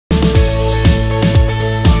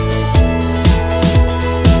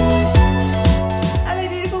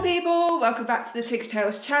welcome back to the Tinker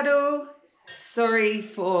Tales channel. Sorry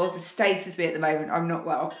for the state of me at the moment, I'm not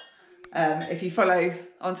well. If you follow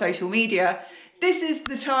on social media, this is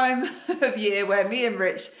the time of year where me and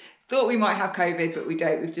Rich thought we might have COVID, but we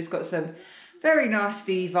don't. We've just got some very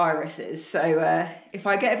nasty viruses. So if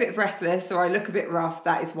I get a bit breathless or I look a bit rough,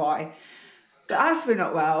 that is why. But as we're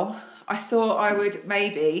not well, I thought I would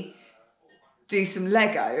maybe do some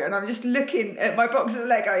Lego, and I'm just looking at my box of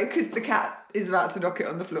Lego because the cat is about to knock it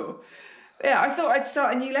on the floor. But yeah, I thought I'd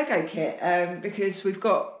start a new Lego kit because we've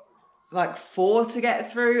got like 4 to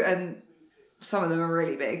get through and some of them are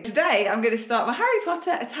really big. Today I'm going to start my Harry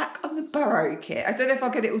Potter Attack on the Burrow kit. I don't know if I'll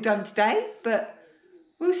get it all done today, but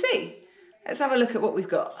we'll see. Let's have a look at what we've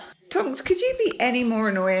got. Tonks, could you be any more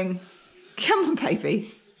annoying? Come on,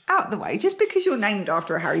 baby, out the way. Just because you're named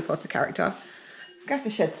after a Harry Potter character. I have to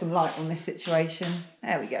shed some light on this situation.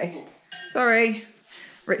 There we go. Sorry.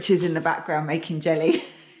 Rich is in the background making jelly.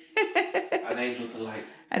 An angel delight.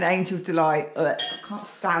 An angel delight. Ugh, I can't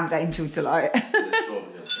stand angel delight.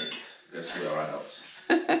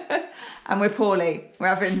 And we're poorly. We're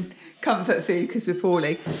having comfort food because we're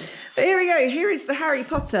poorly. But here we go. Here is the Harry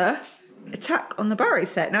Potter Attack on the Burrow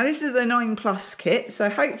set. Now this is a 9+ kit, so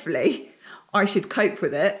hopefully I should cope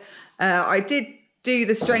with it. I did do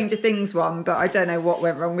the Stranger Things one, but I don't know what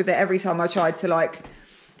went wrong with it. Every time I tried to like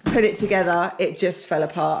put it together, it just fell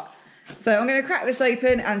apart. So I'm going to crack this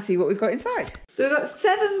open and see what we've got inside. So we've got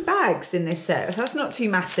 7 bags in this set. So that's not too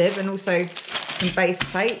massive, and also some base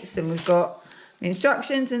plates, and we've got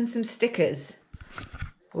instructions and some stickers.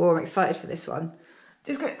 Oh, I'm excited for this one.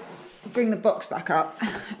 Just going to bring the box back up.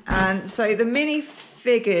 And so the mini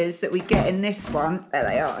figures that we get in this one, there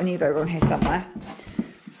they are. I knew they were on here somewhere.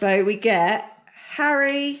 So we get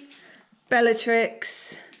Harry,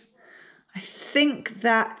 Bellatrix, I think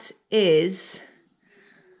that is,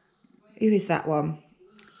 who is that one?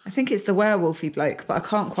 I think it's the werewolfy bloke, but I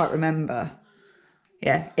can't quite remember.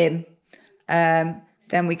 Yeah, him.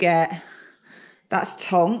 Then we get, that's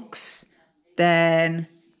Tonks, then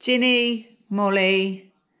Ginny,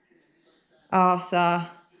 Molly, Arthur,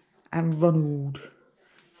 and Ronald.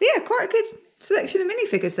 So yeah, quite a good selection of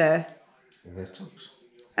minifigures there. And there's Tonks.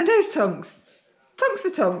 And there's Tonks. Tonks for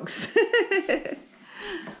Tonks.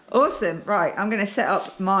 Awesome. Right, I'm going to set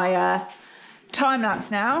up my time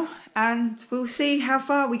lapse now and we'll see how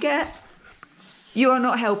far we get. You are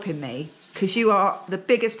not helping me because you are the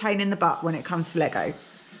biggest pain in the butt when it comes to Lego.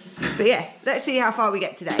 But yeah, let's see how far we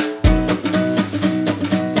get today.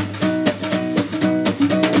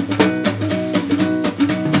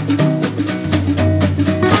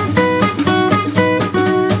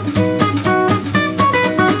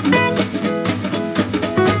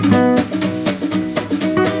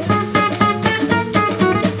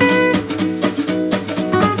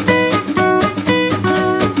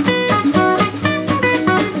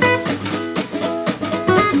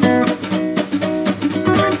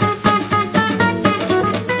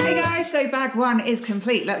 Bag 1 is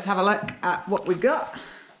complete. Let's have a look at what we got.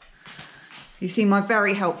 You see my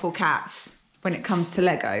very helpful cats when it comes to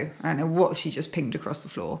Lego. I don't know what she just pinged across the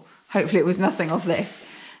floor. Hopefully it was nothing of this.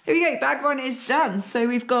 Here we go, bag 1 is done. So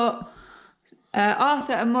we've got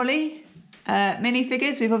Arthur and Molly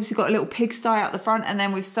minifigures. We've obviously got a little pigsty out the front, and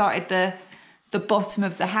then we've started the bottom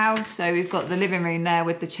of the house. So we've got the living room there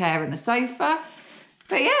with the chair and the sofa.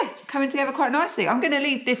 But yeah, coming together quite nicely. I'm going to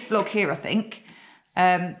leave this vlog here, I think.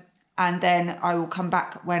 And then I will come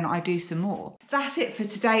back when I do some more. That's it for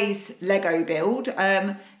today's Lego build.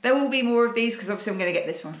 There will be more of these because obviously I'm going to get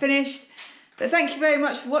this one finished. But thank you very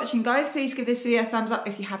much for watching, guys. Please give this video a thumbs up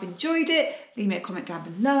if you have enjoyed it. Leave me a comment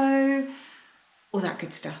down below. All that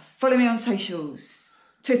good stuff. Follow me on socials.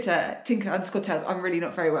 Twitter, Tinker_Tales. I'm really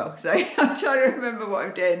not very well, so I'm trying to remember what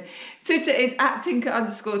I'm doing. Twitter is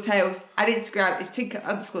 @Tinker_Tales and Instagram is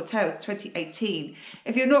Tinker_Tales 2018.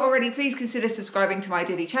 If you're not already, please consider subscribing to my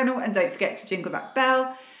daily channel and don't forget to jingle that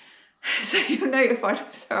bell so you're notified.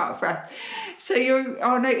 I'm so out of breath. So you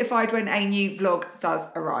are notified when a new vlog does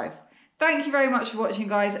arrive. Thank you very much for watching,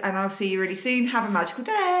 guys, and I'll see you really soon. Have a magical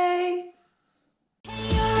day.